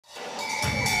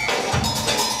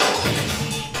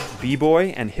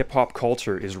B-boy and hip-hop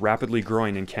culture is rapidly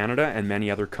growing in Canada and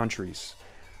many other countries.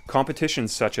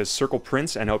 Competitions such as Circle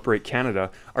Prince and Outbreak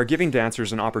Canada are giving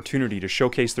dancers an opportunity to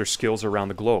showcase their skills around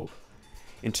the globe.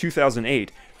 In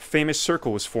 2008, Famous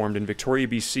Circle was formed in Victoria,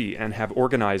 BC, and have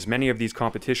organized many of these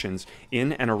competitions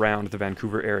in and around the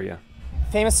Vancouver area.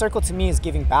 Famous Circle to me is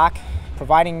giving back,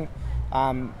 providing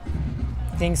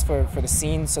things for the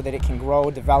scene so that it can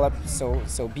grow, develop, so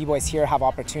B-boys here have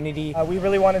opportunity. We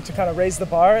really wanted to kind of raise the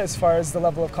bar as far as the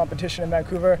level of competition in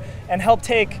Vancouver and help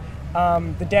take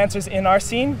the dancers in our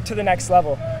scene to the next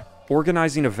level.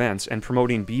 Organizing events and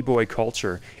promoting B-boy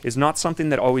culture is not something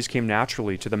that always came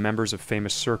naturally to the members of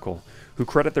Famous Circle, who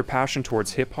credit their passion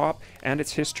towards hip-hop and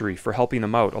its history for helping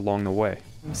them out along the way.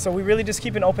 So we really just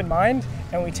keep an open mind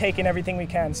and we take in everything we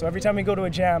can. So every time we go to a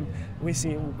jam, we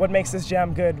see what makes this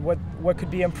jam good, what could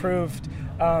be improved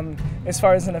as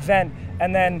far as an event.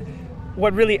 And then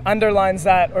what really underlines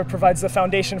that or provides the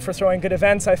foundation for throwing good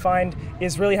events, I find,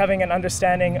 is really having an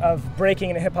understanding of breaking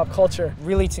in a hip-hop culture.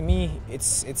 Really, to me,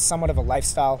 it's somewhat of a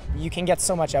lifestyle. You can get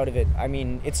so much out of it. I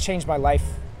mean, it's changed my life.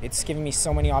 It's given me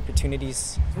so many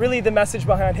opportunities. Really, the message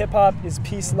behind hip-hop is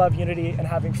peace, love, unity, and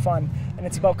having fun. And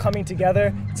it's about coming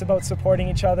together, it's about supporting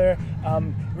each other,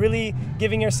 really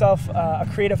giving yourself a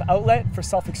creative outlet for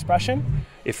self-expression.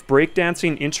 If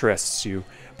breakdancing interests you,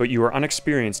 but you are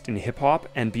unexperienced in hip-hop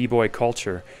and b-boy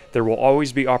culture, there will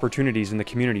always be opportunities in the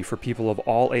community for people of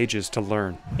all ages to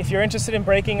learn. If you're interested in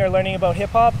breaking or learning about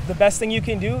hip-hop, the best thing you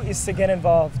can do is to get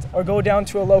involved or go down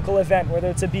to a local event, whether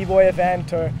it's a b-boy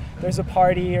event or there's a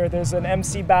party or there's an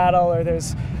MC battle or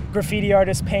there's graffiti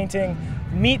artists painting.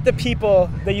 Meet the people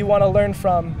that you want to learn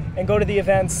from and go to the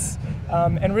events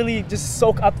and really just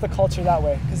soak up the culture that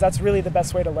way, because that's really the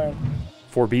best way to learn.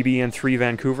 For BBN3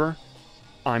 Vancouver,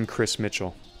 I'm Chris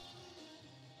Mitchell.